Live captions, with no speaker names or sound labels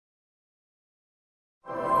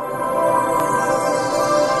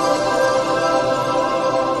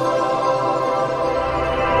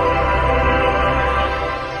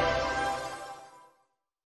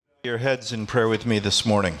heads in prayer with me this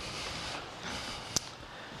morning.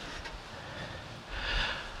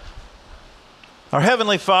 Our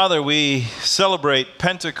Heavenly Father, we celebrate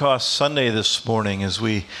Pentecost Sunday this morning as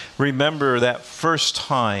we remember that first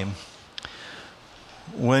time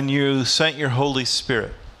when you sent your Holy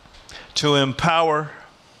Spirit to empower,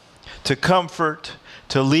 to comfort,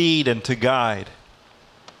 to lead, and to guide.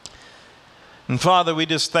 And Father, we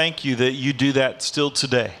just thank you that you do that still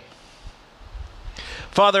today.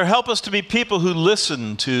 Father, help us to be people who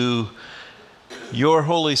listen to your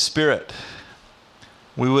Holy Spirit.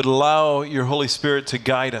 We would allow your Holy Spirit to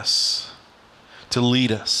guide us, to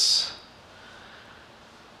lead us,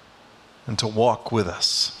 and to walk with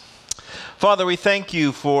us. Father, we thank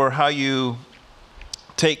you for how you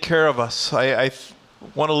take care of us. I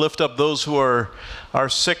want to lift up those who are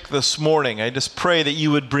sick this morning. I just pray that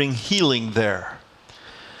you would bring healing there.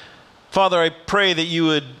 Father, I pray that you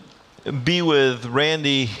would be with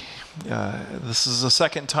Randy. This is the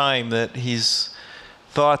second time that he's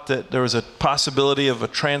thought that there was a possibility of a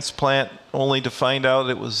transplant, only to find out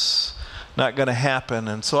it was not going to happen.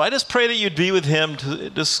 And so I just pray that you'd be with him, to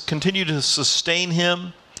just continue to sustain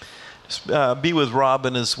him. Just be with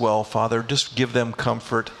Robin as well, Father. Just give them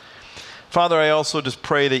comfort. Father, I also just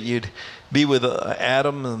pray that you'd be with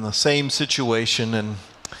Adam in the same situation. And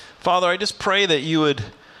Father, I just pray that you would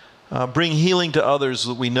bring healing to others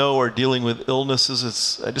that we know are dealing with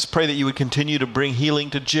illnesses. I just pray that you would continue to bring healing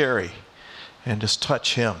to Jerry and just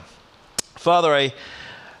touch him. Father, I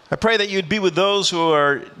pray that you'd be with those who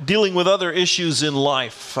are dealing with other issues in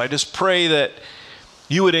life. I just pray that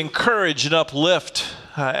you would encourage and uplift.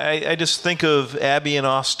 I just think of Abby and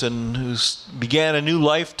Austin, who began a new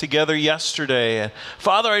life together yesterday. And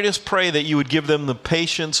Father, I just pray that you would give them the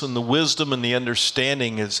patience and the wisdom and the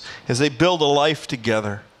understanding as they build a life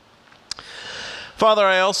together. Father,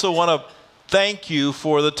 I also want to thank you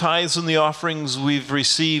for the tithes and the offerings we've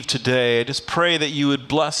received today. I just pray that you would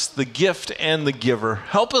bless the gift and the giver.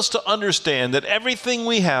 Help us to understand that everything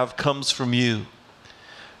we have comes from you.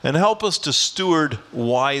 And help us to steward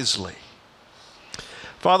wisely.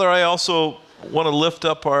 Father, I also want to lift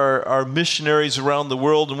up our missionaries around the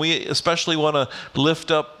world, and we especially want to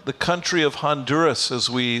lift up the country of Honduras as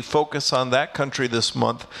we focus on that country this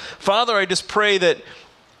month. Father, I just pray that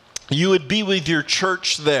you would be with your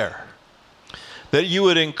church there, that you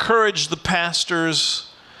would encourage the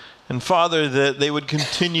pastors, and Father, that they would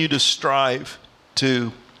continue to strive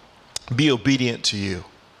to be obedient to you.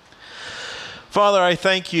 Father, I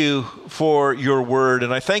thank you for your word,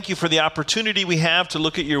 and I thank you for the opportunity we have to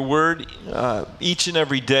look at your word each and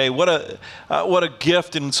every day. What a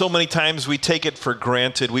gift, and so many times we take it for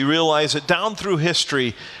granted. We realize that down through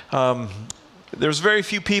history, there's very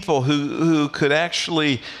few people who could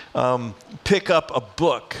actually pick up a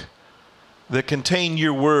book that contained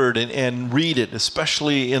your word and read it,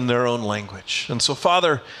 especially in their own language. And so,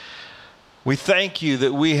 Father, we thank you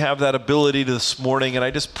that we have that ability this morning, and I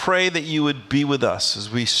just pray that you would be with us as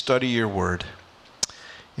we study your word.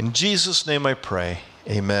 In Jesus' name I pray,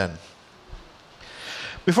 amen.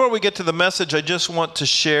 Before we get to the message, I just want to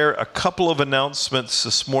share a couple of announcements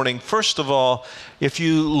this morning. First of all, if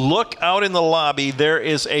you look out in the lobby, there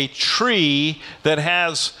is a tree that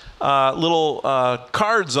has little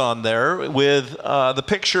cards on there with the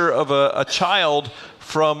picture of a child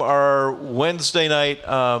from our Wednesday night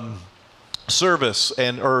service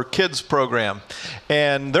or kids program.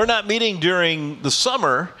 And they're not meeting during the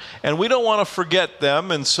summer, and we don't want to forget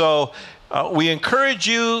them. And so we encourage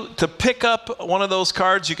you to pick up one of those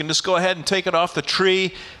cards. You can just go ahead and take it off the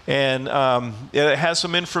tree, and it has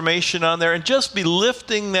some information on there. And just be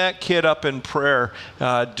lifting that kid up in prayer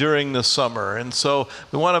during the summer. And so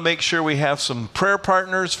we want to make sure we have some prayer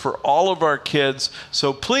partners for all of our kids.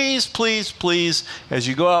 So please, please, please, as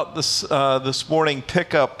you go out this morning,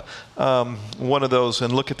 pick up one of those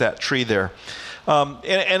and look at that tree there.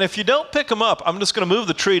 And if you don't pick them up, I'm just going to move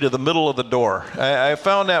the tree to the middle of the door. I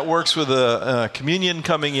found that works with a communion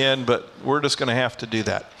coming in, but we're just going to have to do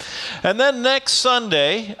that. And then next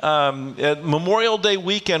Sunday, at Memorial Day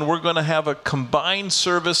weekend, we're going to have a combined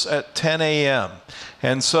service at 10 a.m.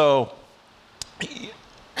 And so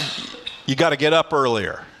you got to get up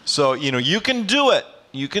earlier. So, you can do it.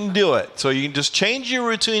 You can do it. So you can just change your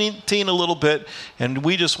routine a little bit, and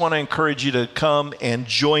we just want to encourage you to come and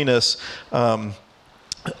join us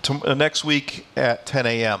next week at 10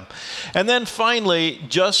 a.m. And then finally,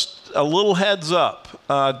 just a little heads up.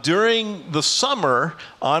 During the summer,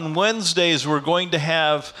 on Wednesdays, we're going to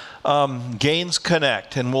have Gains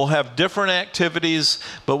Connect, and we'll have different activities,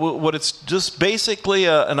 but what it's just basically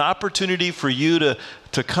an opportunity for you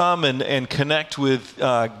to come and connect with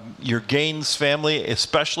your Gaines family,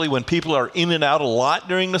 especially when people are in and out a lot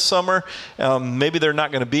during the summer. Maybe they're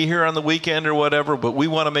not going to be here on the weekend or whatever, but we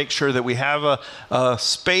want to make sure that we have a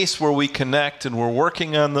space where we connect, and we're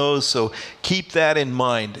working on those, so keep that in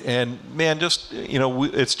mind. And man, just,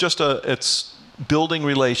 it's building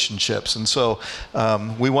relationships, and so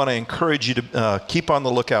we want to encourage you to keep on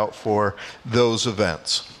the lookout for those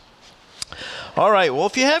events. All right, well,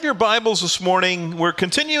 if you have your Bibles this morning, we're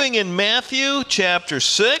continuing in Matthew chapter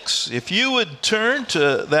 6. If you would turn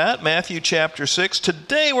to that, Matthew chapter 6.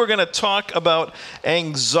 Today we're going to talk about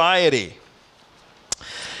anxiety.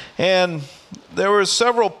 And there were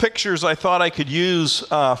several pictures I thought I could use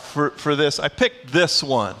for this. I picked this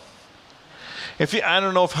one. I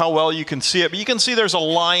don't know how well you can see it, but you can see there's a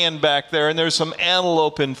lion back there, and there's some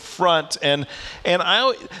antelope in front. And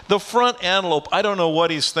the front antelope, I don't know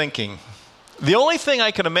what he's thinking. The only thing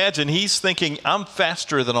I can imagine, he's thinking, I'm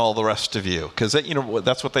faster than all the rest of you. Because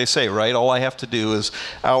that's what they say, right? All I have to do is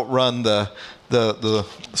outrun the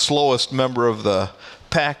slowest member of the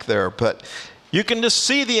pack there. But you can just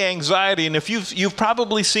see the anxiety, and if you've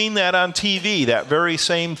probably seen that on TV, that very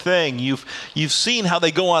same thing. You've seen how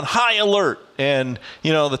they go on high alert, and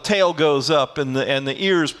the tail goes up, and the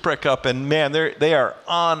ears prick up, and man, they are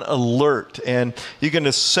on alert, and you can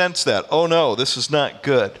just sense that. Oh no, this is not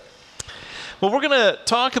good. Well, we're going to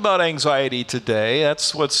talk about anxiety today.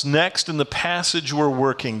 That's what's next in the passage we're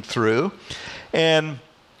working through. And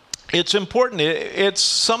it's important. It's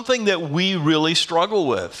something that we really struggle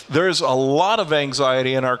with. There's a lot of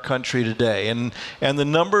anxiety in our country today, and the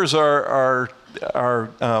numbers are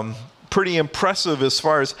pretty impressive as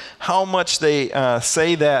far as how much they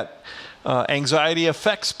say that anxiety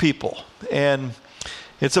affects people. And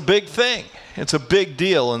it's a big thing. It's a big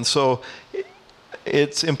deal. And so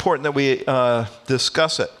it's important that we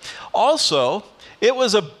discuss it. Also, it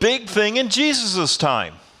was a big thing in Jesus'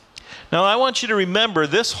 time. Now, I want you to remember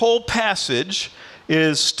this whole passage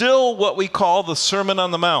is still what we call the Sermon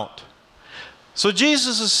on the Mount. So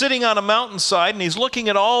Jesus is sitting on a mountainside, and he's looking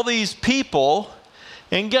at all these people,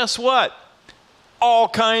 and guess what? All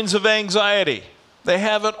kinds of anxiety. They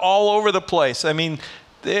have it all over the place. I mean,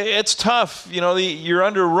 it's tough. You're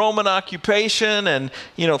under Roman occupation, and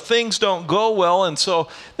things don't go well, and so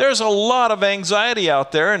there's a lot of anxiety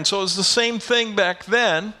out there. And so it's the same thing back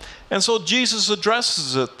then, and so Jesus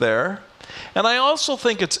addresses it there. And I also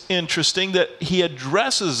think it's interesting that he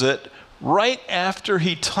addresses it right after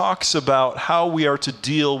he talks about how we are to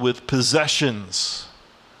deal with possessions.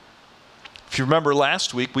 If you remember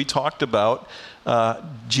last week, we talked about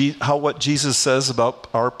what Jesus says about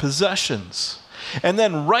our possessions. And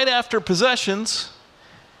then right after possessions,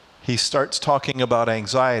 he starts talking about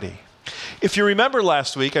anxiety. If you remember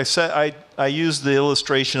last week, I said I used the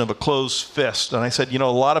illustration of a closed fist. And I said, a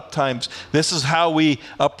lot of times this is how we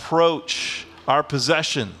approach our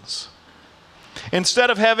possessions. Instead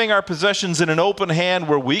of having our possessions in an open hand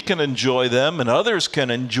where we can enjoy them and others can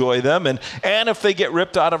enjoy them, and if they get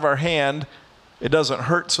ripped out of our hand, it doesn't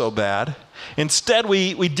hurt so bad. Instead,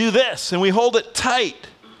 we do this, and we hold it tight.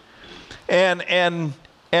 And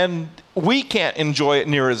we can't enjoy it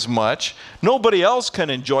near as much. Nobody else can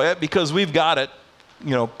enjoy it because we've got it,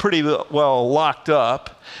 pretty well locked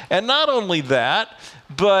up. And not only that,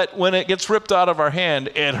 but when it gets ripped out of our hand,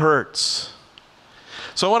 it hurts.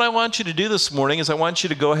 So what I want you to do this morning is I want you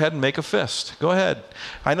to go ahead and make a fist. Go ahead.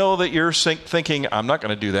 I know that you're thinking, I'm not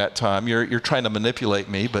going to do that, Tom. You're trying to manipulate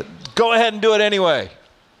me, but go ahead and do it anyway.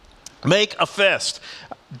 Make a fist.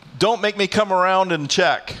 Don't make me come around and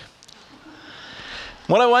check.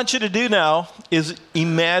 What I want you to do now is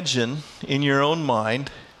imagine in your own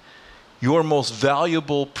mind your most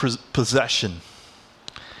valuable possession.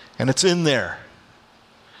 And it's in there.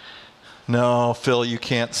 No, Phil, you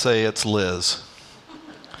can't say it's Liz.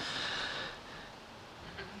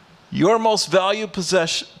 Your most valuable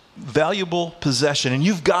possession, and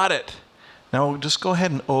you've got it. Now just go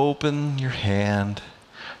ahead and open your hand.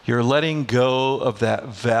 You're letting go of that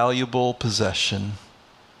valuable possession.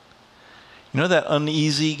 That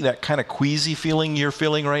uneasy, that kind of queasy feeling you're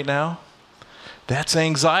feeling right now? That's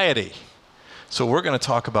anxiety. So we're going to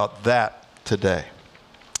talk about that today.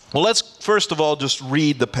 Well, let's first of all just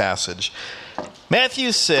read the passage.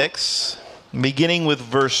 Matthew 6, beginning with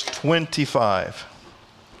verse 25.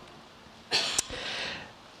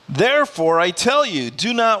 Therefore, I tell you,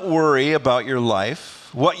 do not worry about your life,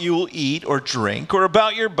 what you will eat or drink, or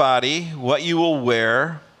about your body, what you will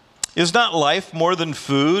wear. Is not life more than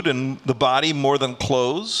food, and the body more than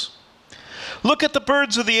clothes? Look at the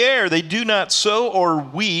birds of the air. They do not sow or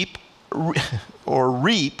reap or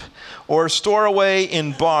reap or store away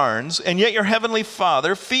in barns, and yet your heavenly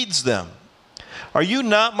Father feeds them. Are you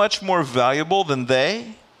not much more valuable than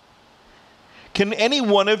they? Can any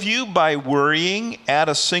one of you, by worrying, add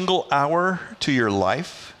a single hour to your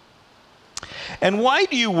life? And why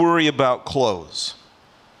do you worry about clothes?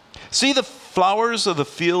 See the flowers of the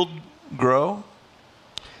field grow?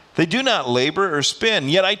 They do not labor or spin.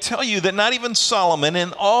 Yet I tell you that not even Solomon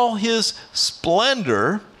in all his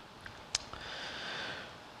splendor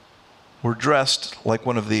were dressed like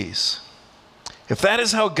one of these. If that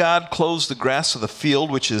is how God clothes the grass of the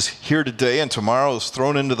field, which is here today and tomorrow is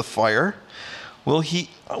thrown into the fire, will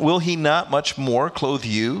he not much more clothe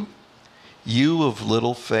you, you of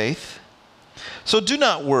little faith? So do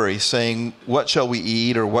not worry, saying, what shall we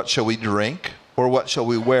eat, or what shall we drink, or what shall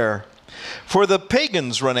we wear? For the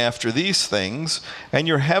pagans run after these things, and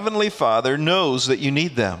your heavenly Father knows that you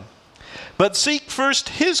need them. But seek first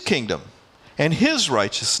his kingdom and his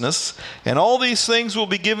righteousness, and all these things will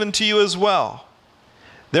be given to you as well.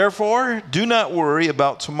 Therefore, do not worry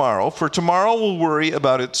about tomorrow, for tomorrow will worry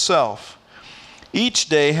about itself. Each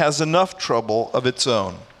day has enough trouble of its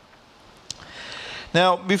own.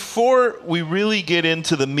 Now, before we really get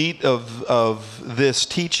into the meat of this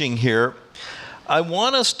teaching here, I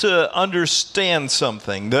want us to understand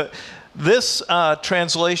something. This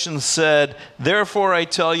translation said, therefore I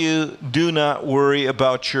tell you, do not worry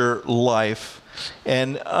about your life.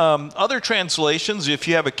 And other translations, if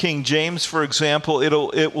you have a King James, for example,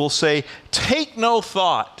 it will say, take no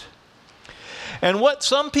thought. And what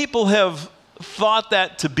some people have thought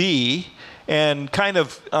that to be, and kind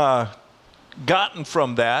of gotten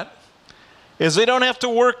from that, is they don't have to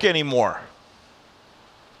work anymore.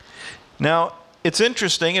 Now, it's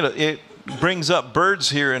interesting, it brings up birds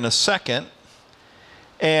here in a second,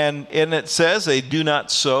 and it says they do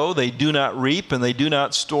not sow, they do not reap, and they do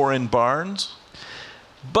not store in barns.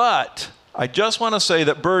 But I just want to say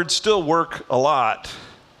that birds still work a lot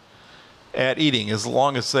at eating, as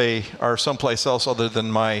long as they are someplace else other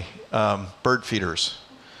than my bird feeders.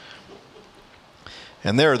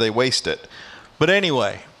 And there they waste it. But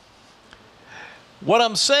anyway, what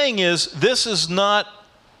I'm saying is this is not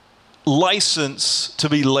license to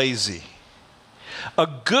be lazy. A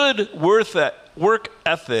good work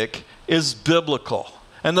ethic is biblical.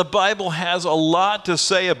 And the Bible has a lot to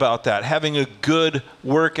say about that, having a good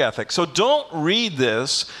work ethic. So don't read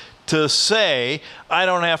this to say, I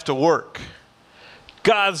don't have to work.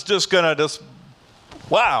 God's just going to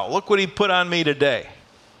wow, look what he put on me today.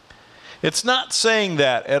 It's not saying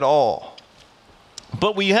that at all.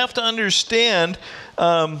 But we have to understand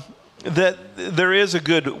that there is a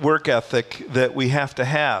good work ethic that we have to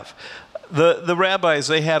have. The rabbis,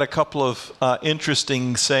 they had a couple of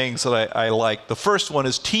interesting sayings that I like. The first one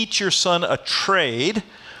is, teach your son a trade,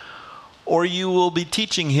 or you will be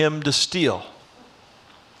teaching him to steal.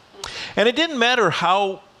 And it didn't matter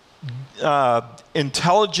how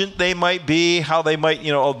intelligent they might be, how they might,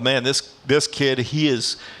 oh man, this kid, he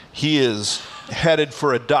is headed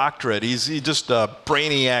for a doctorate. He's just a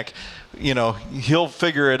brainiac. He'll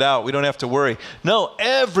figure it out. We don't have to worry. No,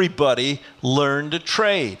 everybody learned a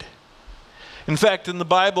trade. In fact, in the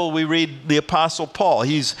Bible, we read the Apostle Paul.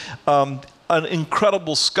 He's an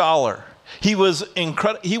incredible scholar. He was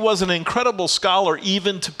an incredible scholar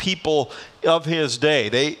even to people of his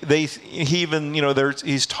day.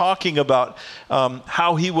 He's talking about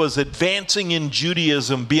how he was advancing in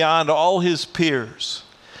Judaism beyond all his peers.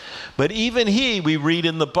 But even we read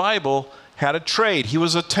in the Bible, had a trade. He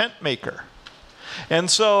was a tent maker. And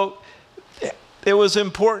so it was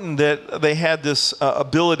important that they had this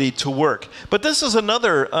ability to work. But this is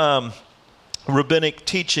another rabbinic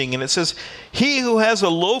teaching, and it says, he who has a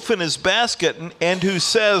loaf in his basket and who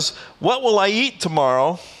says, what will I eat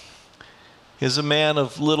tomorrow, is a man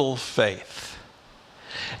of little faith.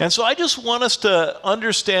 And so I just want us to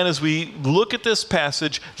understand as we look at this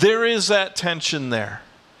passage, there is that tension there.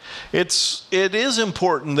 It is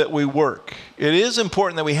important that we work. It is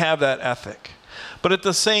important that we have that ethic. But at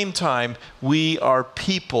the same time, we are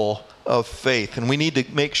people of faith, and we need to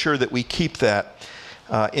make sure that we keep that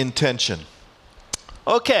in tension.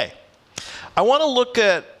 Okay, I want to look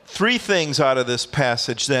at 3 things out of this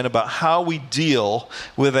passage then about how we deal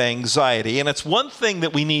with anxiety. And it's one thing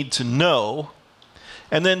that we need to know,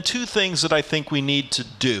 and then 2 things that I think we need to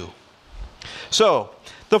do. So,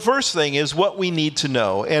 the first thing is what we need to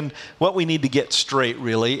know and what we need to get straight,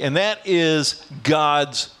 really, and that is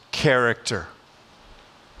God's character.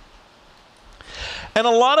 And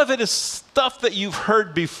a lot of it is stuff that you've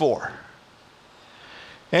heard before.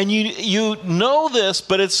 And you know this,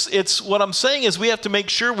 but it's what I'm saying is we have to make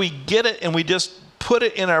sure we get it and we just put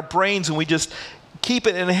it in our brains and we just keep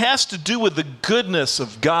it, and it has to do with the goodness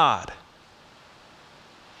of God.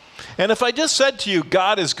 And if I just said to you,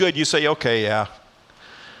 God is good, you say, okay, yeah.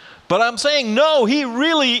 But I'm saying, no, he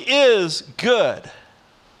really is good.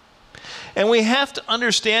 And we have to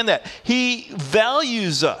understand that. He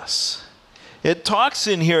values us. It talks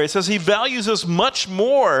in here, it says he values us much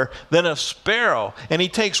more than a sparrow, and he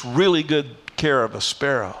takes really good care of a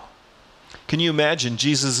sparrow. Can you imagine?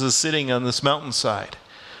 Jesus is sitting on this mountainside,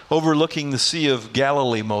 overlooking the Sea of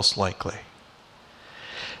Galilee most likely.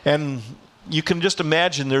 And you can just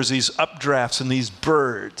imagine there's these updrafts and these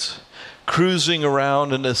birds cruising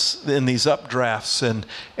around in these updrafts,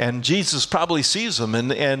 and Jesus probably sees them,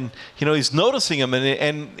 and you know, he's noticing them,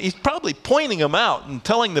 and he's probably pointing them out and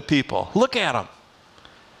telling the people, look at them.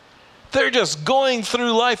 They're just going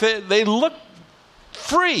through life. They look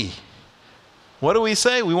free. What do we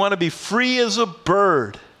say? We want to be free as a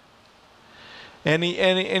bird. And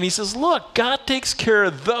he says, look, God takes care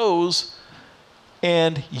of those,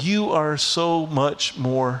 and you are so much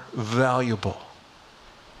more valuable.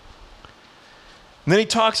 And then he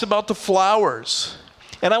talks about the flowers.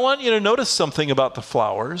 And I want you to notice something about the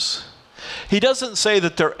flowers. He doesn't say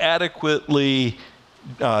that they're adequately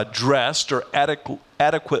dressed or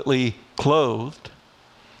adequately clothed.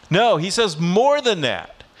 No, he says more than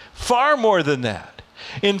that. Far more than that.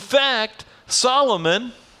 In fact,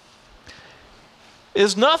 Solomon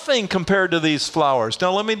is nothing compared to these flowers.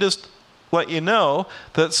 Now let me just let you know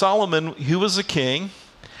that Solomon, he was a king,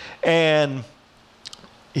 and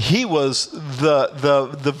he was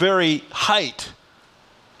the very height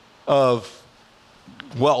of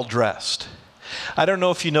well-dressed. I don't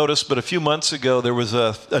know if you noticed, but a few months ago there was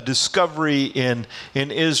a discovery in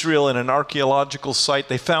Israel in an archaeological site.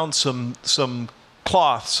 They found some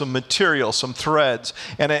cloth, some material, some threads,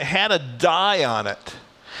 and it had a dye on it.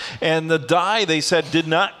 And the dye, they said, did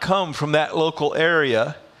not come from that local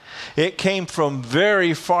area. It came from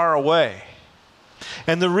very far away.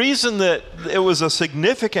 And the reason that it was a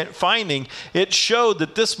significant finding, it showed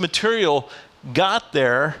that this material got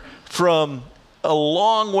there from a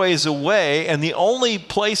long ways away, and the only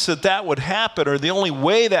place that would happen, or the only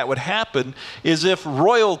way that would happen, is if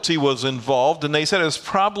royalty was involved. And they said it was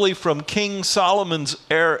probably from King Solomon's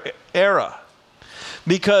era.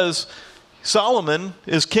 Because Solomon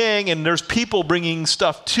is king, and there's people bringing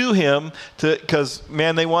stuff to him because,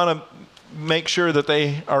 man, they want to make sure that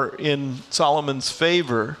they are in Solomon's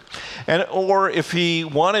favor. Or if he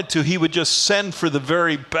wanted to, he would just send for the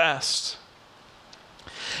very best.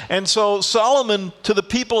 And so Solomon, to the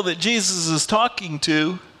people that Jesus is talking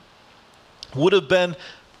to, would have been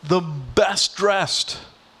the best dressed.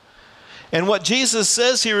 And what Jesus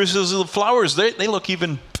says here is the flowers, they look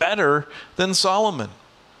even better than Solomon.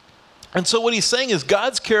 And so what he's saying is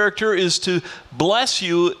God's character is to bless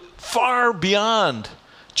you far beyond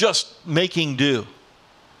just making do.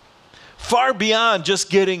 Far beyond just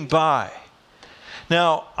getting by.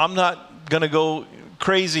 Now, I'm not going to go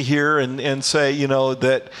crazy here and say, you know,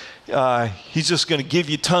 that he's just going to give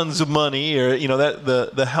you tons of money, or, you know, that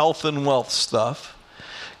the health and wealth stuff.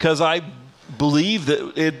 Because I believe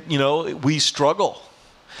that we struggle.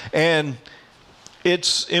 And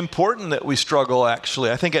it's important that we struggle,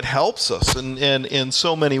 actually. I think it helps us in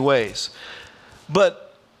so many ways. But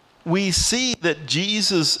we see that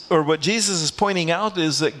Jesus, or what Jesus is pointing out,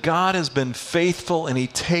 is that God has been faithful, and he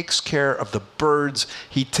takes care of the birds.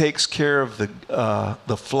 He takes care of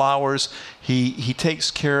the flowers. He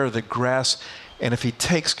takes care of the grass. And if he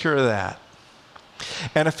takes care of that,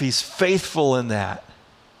 and if he's faithful in that,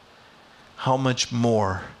 how much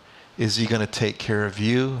more is he going to take care of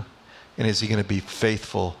you? And is he going to be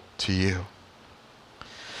faithful to you?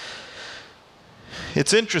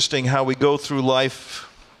 It's interesting how we go through life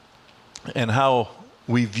and how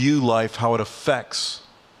we view life, how it affects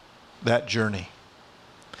that journey.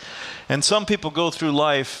 And some people go through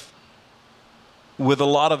life with a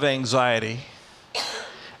lot of anxiety,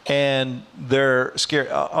 and they're scared.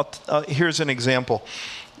 Here's an example.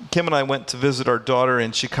 Kim and I went to visit our daughter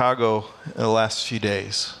in Chicago in the last few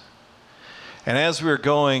days. And as we were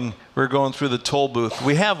going through the toll booth.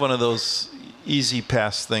 We have one of those Easy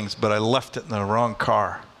Pass things, but I left it in the wrong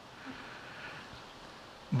car.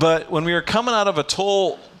 But when we were coming out of a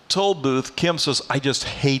toll booth, Kim says, I just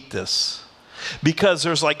hate this. Because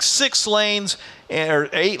there's like 6 lanes, or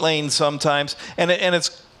 8 lanes sometimes, and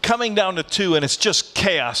it's coming down to 2, and it's just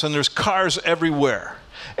chaos, and there's cars everywhere.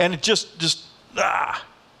 And it just.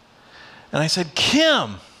 And I said,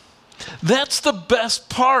 Kim, that's the best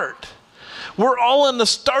part. We're all in the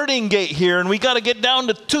starting gate here, and we got to get down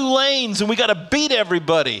to 2 lanes, and we got to beat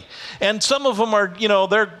everybody. And some of them are,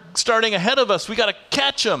 they're starting ahead of us. We got to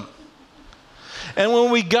catch them. And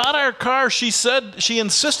when we got our car, she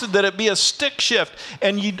insisted that it be a stick shift.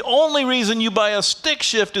 And the only reason you buy a stick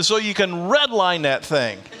shift is so you can redline that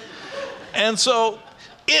thing. And so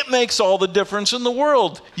it makes all the difference in the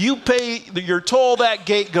world. You pay your toll, that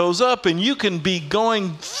gate goes up, and you can be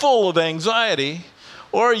going full of anxiety.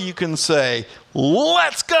 Or you can say,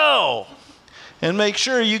 let's go, and make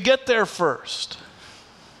sure you get there first.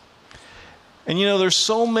 And there's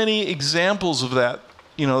so many examples of that,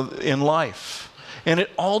 in life. And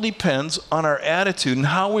it all depends on our attitude and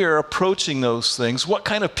how we are approaching those things, what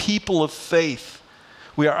kind of people of faith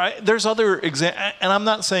we are. There's other examples, and I'm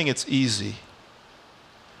not saying it's easy.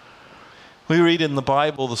 We read in the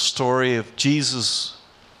Bible the story of Jesus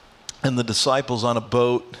and the disciples on a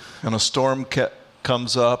boat, and a storm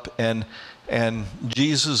comes up, and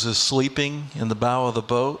Jesus is sleeping in the bow of the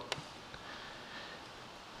boat.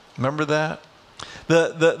 Remember that?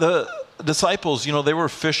 The disciples, they were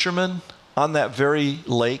fishermen on that very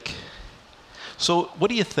lake. So what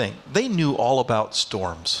do you think? They knew all about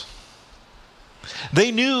storms.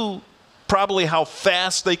 They knew probably how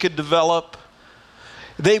fast they could develop.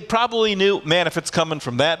 They probably knew, man, if it's coming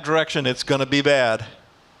from that direction, it's going to be bad.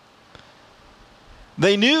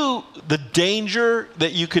 They knew the danger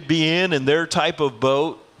that you could be in their type of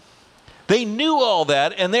boat. They knew all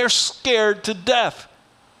that, and they're scared to death.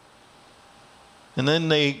 And then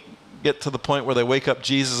they get to the point where they wake up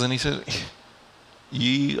Jesus, and he says,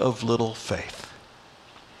 ye of little faith.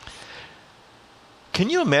 Can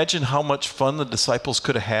you imagine how much fun the disciples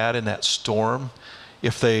could have had in that storm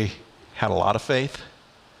if they had a lot of faith?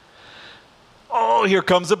 Oh, here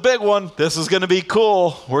comes a big one. This is going to be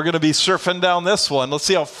cool. We're going to be surfing down this one. Let's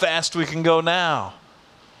see how fast we can go now.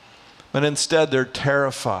 But instead, they're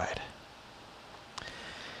terrified.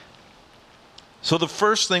 So the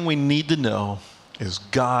first thing we need to know is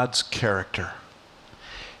God's character.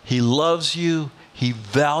 He loves you, He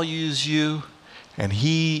values you, and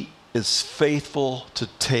He is faithful to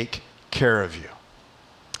take care of you.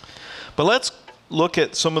 But let's look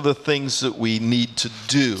at some of the things that we need to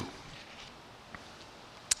do.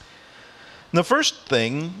 And the first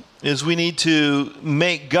thing is we need to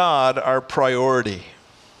make God our priority.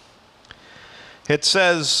 It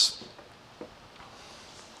says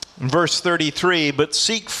in verse 33, but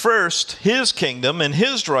seek first His kingdom and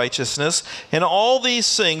His righteousness, and all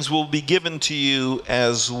these things will be given to you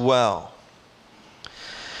as well.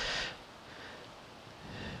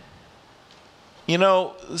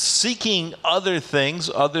 Seeking other things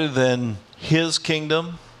other than His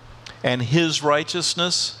kingdom and His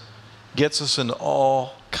righteousness gets us in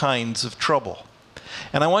all kinds of trouble.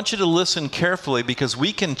 And I want you to listen carefully, because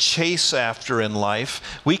we can chase after in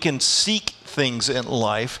life, we can seek things in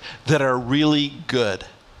life that are really good.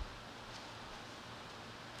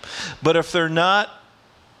 But if they're not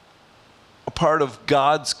a part of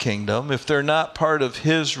God's kingdom, if they're not part of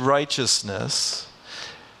His righteousness,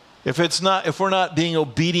 if we're not being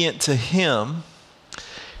obedient to Him,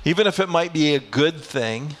 even if it might be a good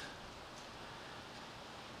thing,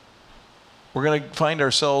 we're going to find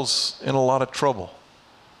ourselves in a lot of trouble.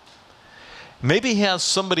 Maybe He has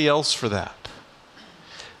somebody else for that.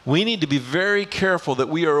 We need to be very careful that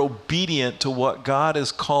we are obedient to what God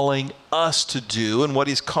is calling us to do and what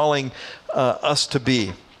He's calling us to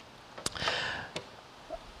be.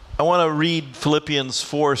 I want to read Philippians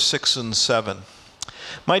 4, 6, and 7.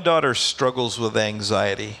 My daughter struggles with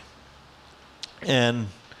anxiety. And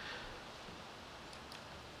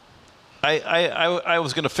I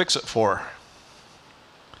was going to fix it for her.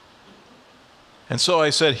 And so I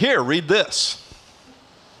said, here, read this.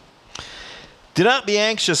 Do not be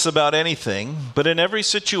anxious about anything, but in every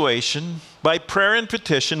situation, by prayer and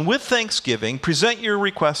petition, with thanksgiving, present your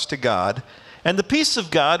requests to God, and the peace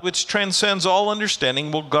of God, which transcends all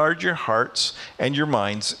understanding, will guard your hearts and your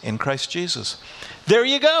minds in Christ Jesus. There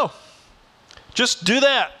you go. Just do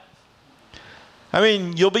that. I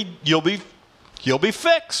mean, you'll be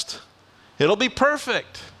fixed. It'll be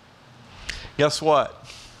perfect. Guess what?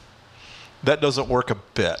 That doesn't work a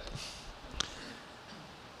bit.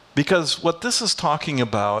 Because what this is talking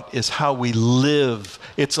about is how we live.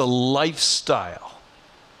 It's a lifestyle.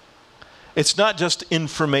 It's not just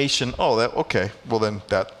information. Oh, okay. Well, then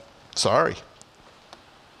sorry.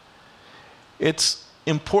 It's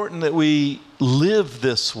important that we live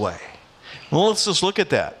this way. Well, let's just look at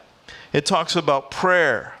that. It talks about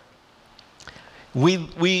prayer.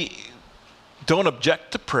 We don't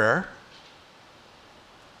object to prayer.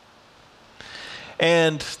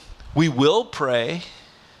 And we will pray.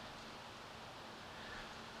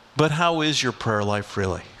 But how is your prayer life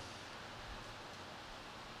really?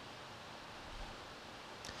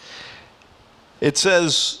 It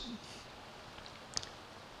says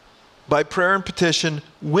by prayer and petition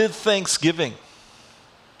with thanksgiving.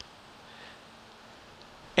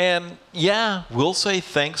 And yeah, we'll say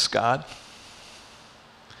thanks, God.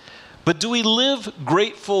 But do we live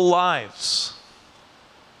grateful lives?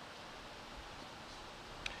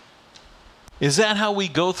 Is that how we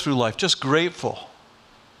go through life? Just grateful?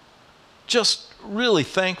 Just really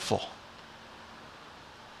thankful?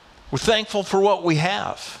 We're thankful for what we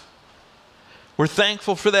have. We're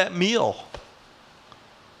thankful for that meal.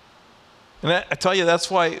 And I tell you, that's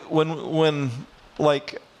why when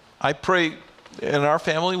like I pray in our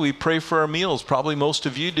family, we pray for our meals. Probably most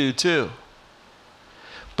of you do too.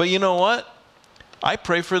 But you know what? I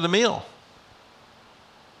pray for the meal.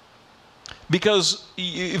 Because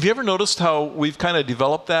have you ever noticed how we've kind of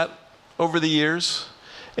developed that over the years?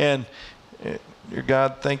 And dear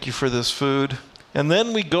God, thank you for this food. And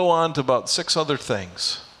then we go on to about 6 other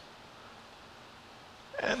things.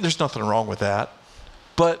 And there's nothing wrong with that.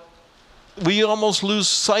 But we almost lose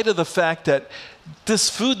sight of the fact that this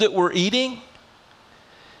food that we're eating,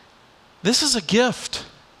 this is a gift.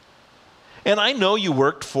 And I know you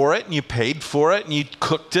worked for it and you paid for it and you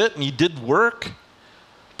cooked it and you did work.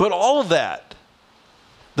 But all of that,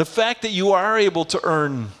 the fact that you are able to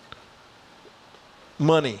earn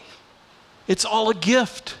money, it's all a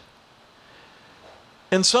gift.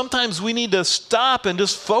 And sometimes we need to stop and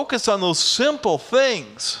just focus on those simple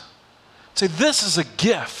things. Say, this is a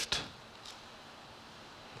gift.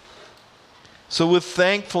 So with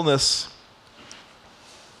thankfulness,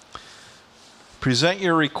 present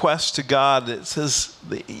your request to God. It says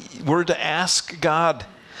we're to ask God.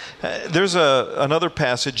 There's another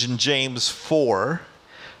passage in James 4,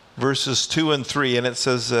 verses 2 and 3, and it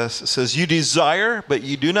says this. It says, you desire, but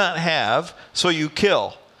you do not have, so you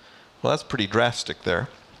kill. Well, that's pretty drastic there.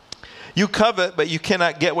 You covet, but you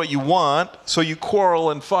cannot get what you want, so you quarrel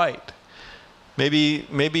and fight.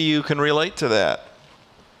 Maybe you can relate to that.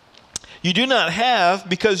 You do not have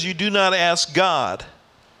because you do not ask God.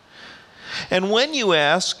 And when you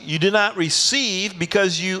ask, you do not receive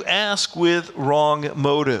because you ask with wrong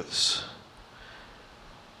motives,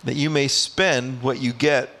 that you may spend what you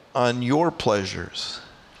get on your pleasures.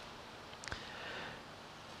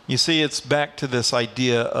 You see, it's back to this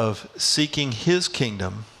idea of seeking His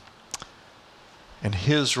kingdom and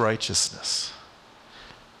His righteousness.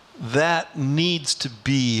 That needs to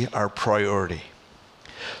be our priority.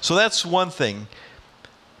 So that's one thing,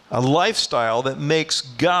 a lifestyle that makes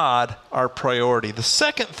God our priority. The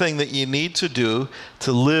second thing that you need to do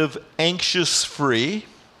to live anxious-free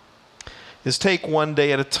is take one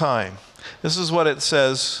day at a time. This is what it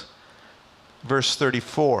says, verse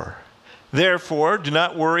 34. Therefore, do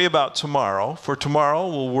not worry about tomorrow, for tomorrow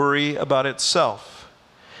will worry about itself.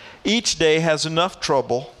 Each day has enough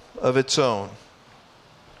trouble of its own.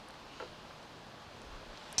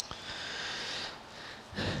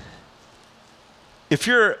 If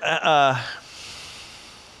you're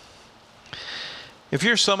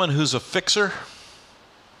someone who's a fixer,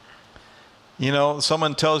 you know,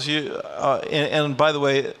 someone tells you, and by the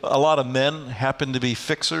way, a lot of men happen to be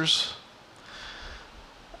fixers,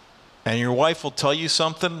 and your wife will tell you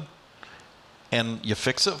something, and you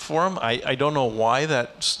fix it for them. I don't know why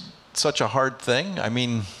that's such a hard thing. I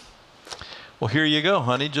mean, well, here you go,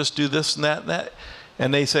 honey, just do this and that and that.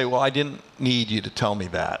 And they say, well, I didn't need you to tell me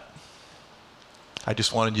that. I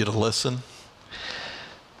just wanted you to listen.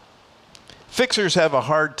 Fixers have a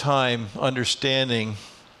hard time understanding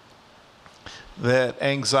that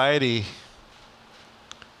anxiety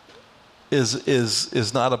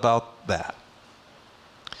is not about that.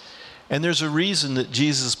 And there's a reason that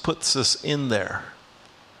Jesus puts this in there.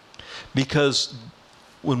 Because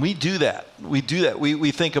when we do that,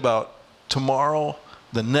 we think about tomorrow,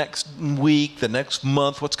 the next week, the next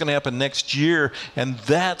month, what's going to happen next year. And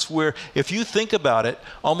that's where, if you think about it,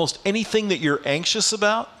 almost anything that you're anxious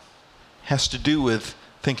about has to do with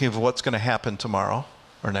thinking of what's going to happen tomorrow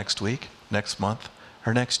or next week, next month,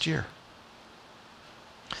 or next year.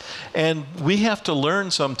 And we have to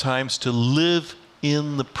learn sometimes to live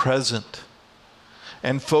in the present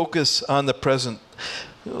and focus on the present.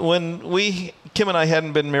 When Kim and I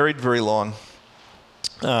hadn't been married very long,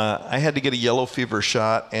 I had to get a yellow fever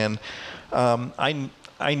shot, and I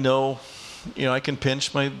know, you know, I can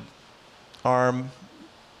pinch my arm.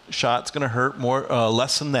 Shot's going to hurt more,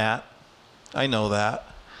 less than that. I know that.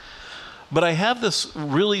 But I have this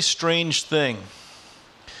really strange thing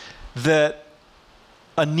that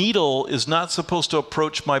a needle is not supposed to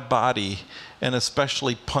approach my body and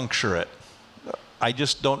especially puncture it. I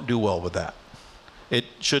just don't do well with that. It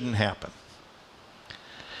shouldn't happen.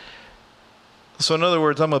 So in other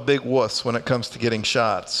words, I'm a big wuss when it comes to getting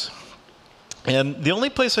shots. And the only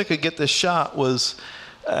place I could get this shot was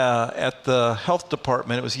at the health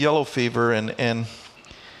department. It was yellow fever, and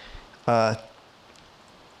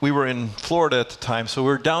we were in Florida at the time, so we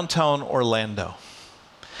were downtown Orlando.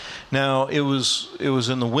 Now, it was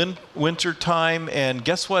in the winter time, and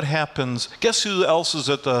guess what happens? Guess who else is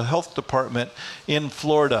at the health department in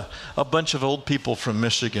Florida? A bunch of old people from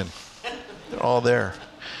Michigan. They're all there.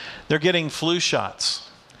 They're getting flu shots.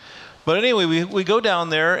 But anyway, we go down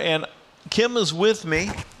there, and Kim is with me,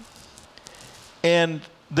 and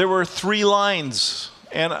there were 3 lines.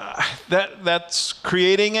 And that's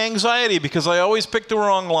creating anxiety because I always pick the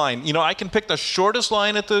wrong line. You know, I can pick the shortest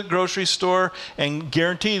line at the grocery store and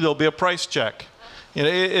guarantee there'll be a price check. You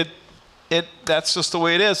know, that's just the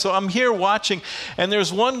way it is. So I'm here watching, and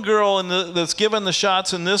there's one girl that's given the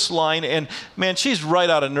shots in this line, and man, she's right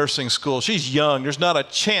out of nursing school. She's young. There's not a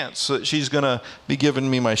chance that she's going to be giving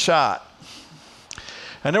me my shot.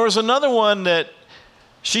 And there was another one that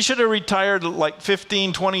she should have retired like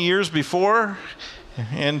 15, 20 years before.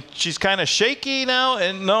 And she's kind of shaky now,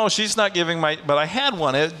 and no, she's not giving but I had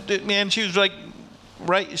one. Man, she was like,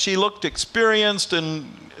 right, she looked experienced, and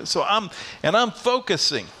so I'm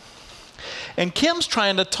focusing. And Kim's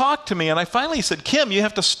trying to talk to me, and I finally said, Kim, you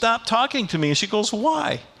have to stop talking to me. And she goes,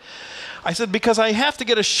 why? I said, because I have to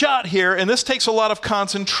get a shot here, and this takes a lot of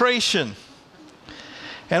concentration.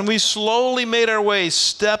 And we slowly made our way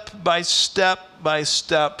step by step by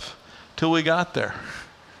step till we got there.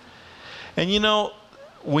 And you know,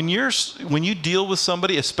 when you deal with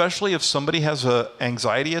somebody, especially if somebody has an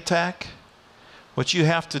anxiety attack, what you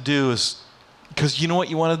have to do is, because you know what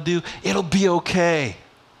you want to do? It'll be okay.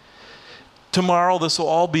 Tomorrow this will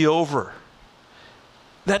all be over.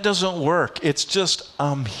 That doesn't work. It's just,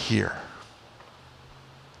 I'm here.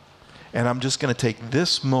 And I'm just going to take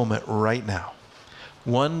this moment right now,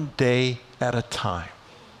 one day at a time.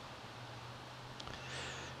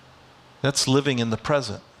 That's living in the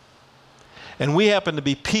present. And we happen to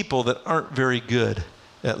be people that aren't very good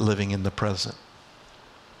at living in the present.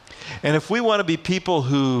 And if we want to be people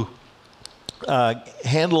who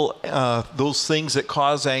handle those things that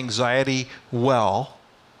cause anxiety well,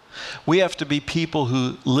 we have to be people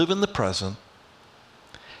who live in the present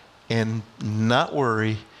and not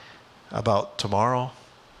worry about tomorrow,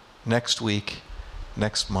 next week,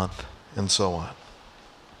 next month, and so on.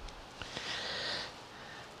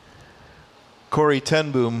 Corrie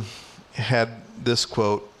ten Boom had this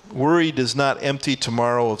quote, "Worry does not empty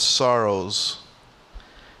tomorrow of sorrows.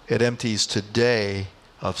 It empties today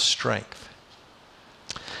of strength."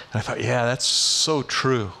 And I thought, yeah, that's so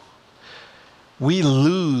true. We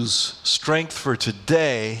lose strength for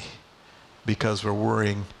today because we're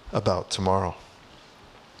worrying about tomorrow.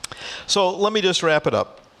 So let me just wrap it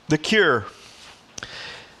up. The cure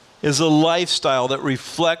is a lifestyle that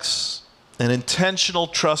reflects an intentional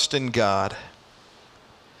trust in God.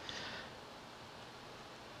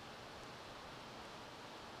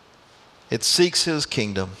 It seeks His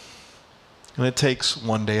kingdom, and it takes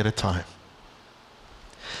one day at a time.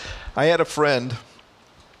 I had a friend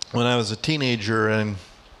when I was a teenager, and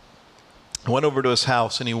I went over to his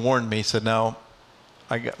house, and he warned me. He said, "Now,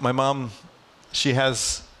 my mom, she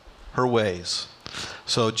has her ways,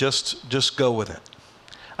 so just go with it."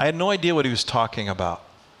 I had no idea what he was talking about.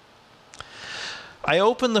 I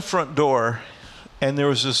opened the front door, and there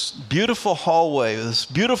was this beautiful hallway, this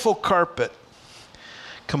beautiful carpet,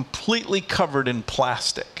 completely covered in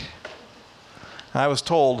plastic. I was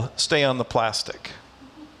told, stay on the plastic.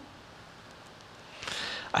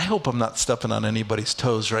 I hope I'm not stepping on anybody's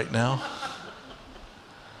toes right now.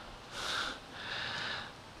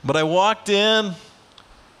 But I walked in,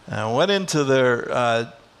 and I went into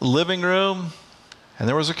their living room, and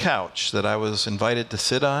there was a couch that I was invited to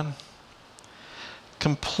sit on,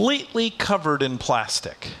 completely covered in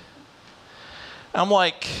plastic. I'm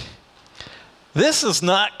like, this is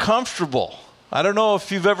not comfortable. I don't know if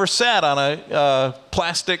you've ever sat on a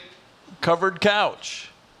plastic covered couch.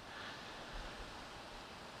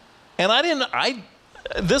 And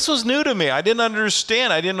this was new to me. I didn't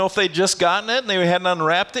understand. I didn't know if they'd just gotten it and they hadn't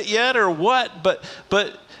unwrapped it yet or what. But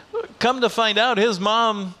come to find out, his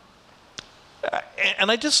mom, and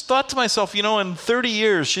I just thought to myself, you know, in 30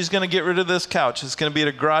 years, she's going to get rid of this couch. It's going to be at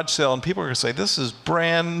a garage sale, and people are going to say, this is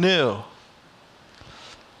brand new.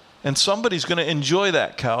 And somebody's going to enjoy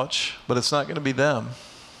that couch, but it's not going to be them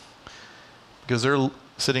because they're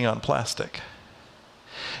sitting on plastic.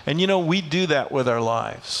 And you know, we do that with our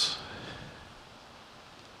lives.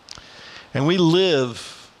 And we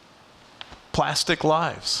live plastic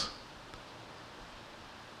lives.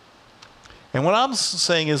 And what I'm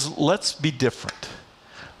saying is, let's be different.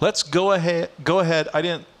 Let's go ahead.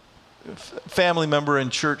 family member in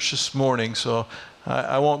church this morning, so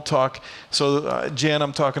I won't talk. So, Jan,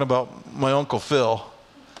 I'm talking about my Uncle Phil.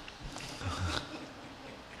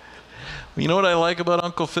 You know what I like about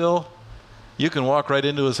Uncle Phil? You can walk right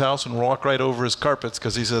into his house and walk right over his carpets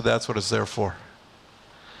because he said that's what it's there for.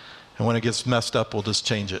 And when it gets messed up, we'll just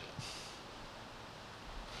change it.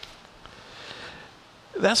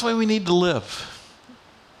 That's why we need to live.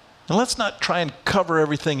 And let's not try and cover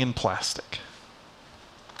everything in plastic.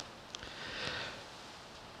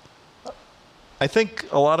 I think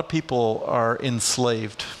a lot of people are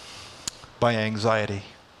enslaved by anxiety.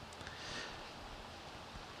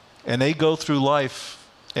 And they go through life,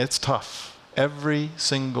 it's tough, every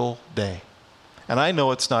single day. And I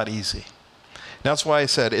know it's not easy. That's why I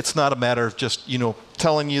said it's not a matter of just,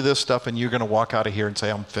 telling you this stuff and you're going to walk out of here and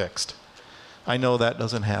say, I'm fixed. I know that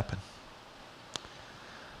doesn't happen.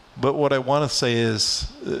 But what I want to say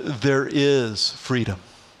is there is freedom.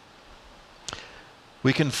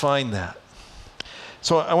 We can find that.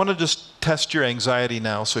 So I want to just test your anxiety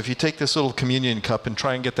now. So if you take this little communion cup and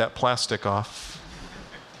try and get that plastic off.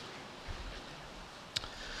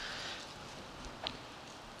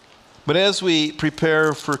 But as we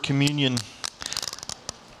prepare for communion,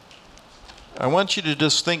 I want you to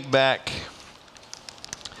just think back.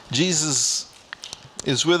 Jesus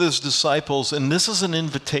is with his disciples, and this is an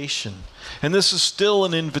invitation. And this is still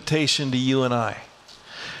an invitation to you and I.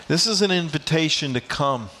 This is an invitation to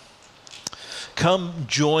come. Come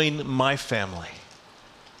join my family.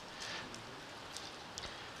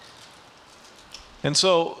 And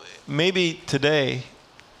so maybe today,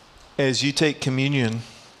 as you take communion,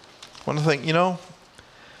 I want to think,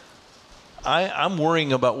 I'm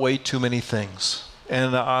worrying about way too many things.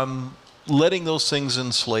 And I'm letting those things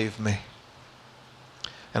enslave me.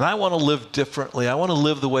 And I want to live differently. I want to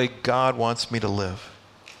live the way God wants me to live.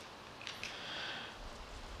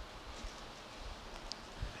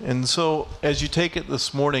 And so as you take it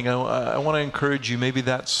this morning, I want to encourage you, maybe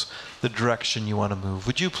that's the direction you want to move.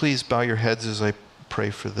 Would you please bow your heads as I pray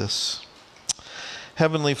for this?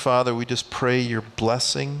 Heavenly Father, we just pray your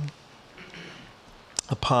blessing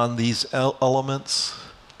upon these elements.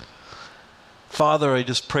 Father, I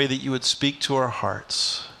just pray that you would speak to our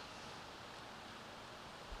hearts.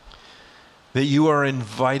 That you are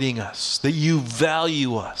inviting us, that you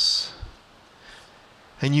value us,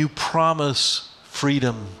 and you promise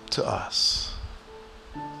freedom to us.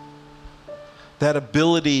 That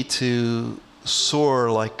ability to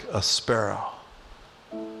soar like a sparrow.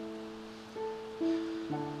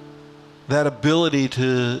 That ability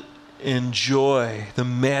to enjoy the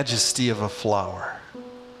majesty of a flower.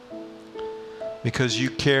 Because you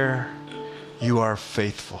care, you are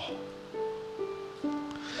faithful.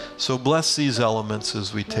 So bless these elements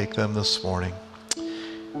as we take them this morning.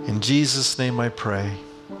 In Jesus' name I pray.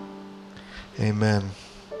 Amen.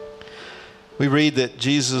 We read that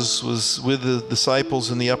Jesus was with the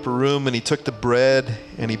disciples in the upper room, and he took the bread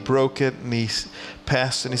and he broke it and he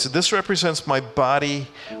passed, and he said, "This represents my body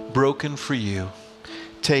broken for you.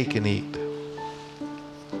 Take and eat."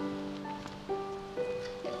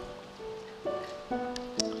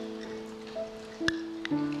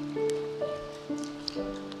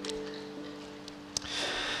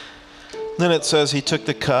 Then it says he took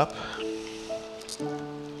the cup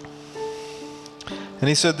and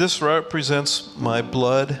he said, "This represents my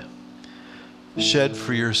blood shed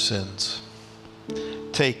for your sins.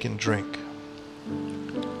 Take and drink."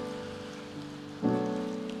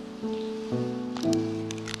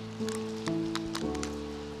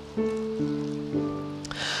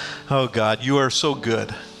 Oh God, you are so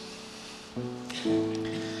good.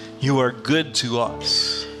 You are good to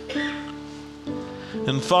us.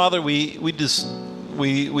 And Father, we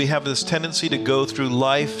have this tendency to go through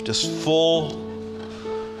life just full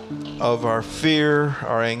of our fear,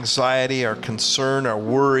 our anxiety, our concern, our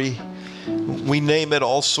worry. We name it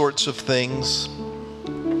all sorts of things.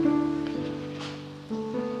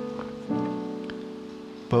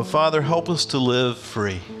 But Father, help us to live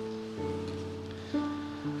free.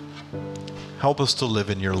 Help us to live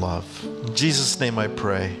in your love. In Jesus' name I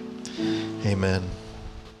pray. Amen.